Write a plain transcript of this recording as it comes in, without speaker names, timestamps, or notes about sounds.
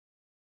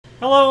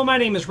Hello, my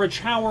name is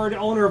Rich Howard,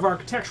 owner of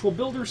Architectural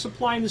Builder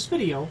Supply, and this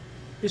video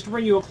is to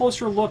bring you a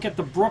closer look at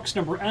the Brooks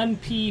number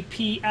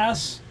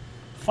NPPS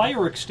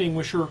fire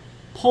extinguisher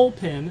pull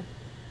pin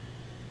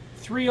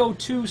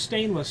 302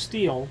 stainless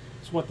steel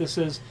is what this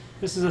is.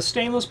 This is a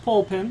stainless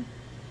pull pin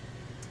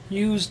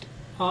used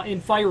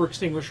in fire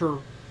extinguisher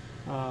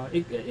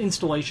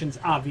installations,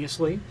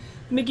 obviously.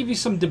 Let me give you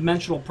some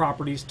dimensional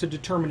properties to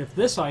determine if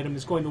this item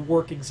is going to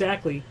work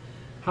exactly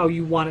how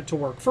you want it to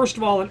work. First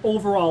of all, an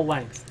overall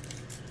length.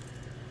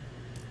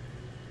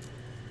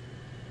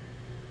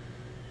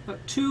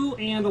 2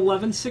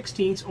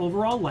 11/16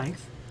 overall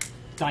length.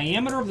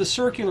 Diameter of the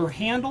circular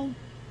handle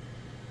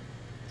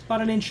is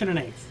about 1 1/8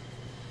 inches.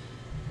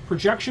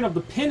 Projection of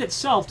the pin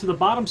itself to the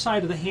bottom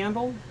side of the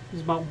handle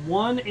is about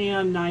 1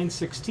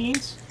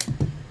 9/16.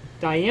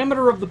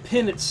 Diameter of the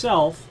pin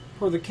itself,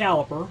 per the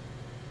caliper,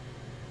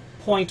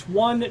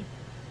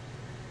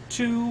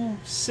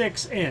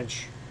 0.126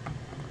 inch.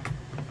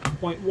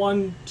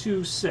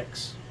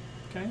 0.126.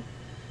 Okay.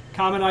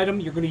 Common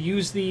item. You're going to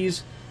use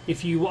these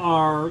if you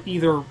are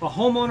either a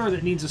homeowner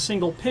that needs a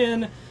single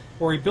pin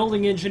or a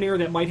building engineer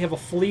that might have a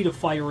fleet of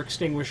fire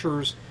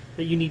extinguishers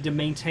that you need to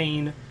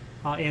maintain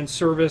and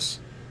service.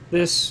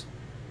 This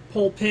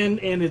pull pin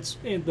and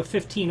the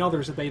 15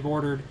 others that they've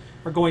ordered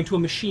are going to a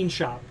machine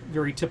shop.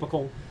 Very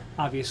typical,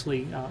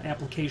 obviously,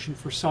 application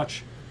for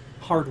such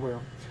hardware.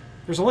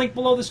 There's a link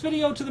below this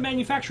video to the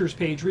manufacturer's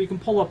page where you can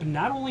pull up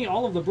not only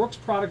all of the Brooks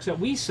products that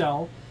we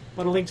sell,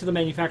 but a link to the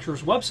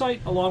manufacturer's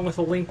website along with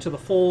a link to the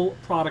full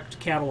product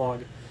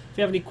catalog. If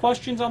you have any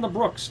questions on the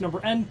Brooks number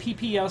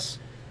NPPS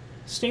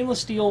stainless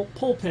steel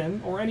pull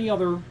pin or any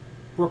other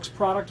Brooks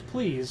product,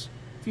 please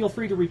feel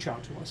free to reach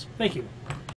out to us. Thank you.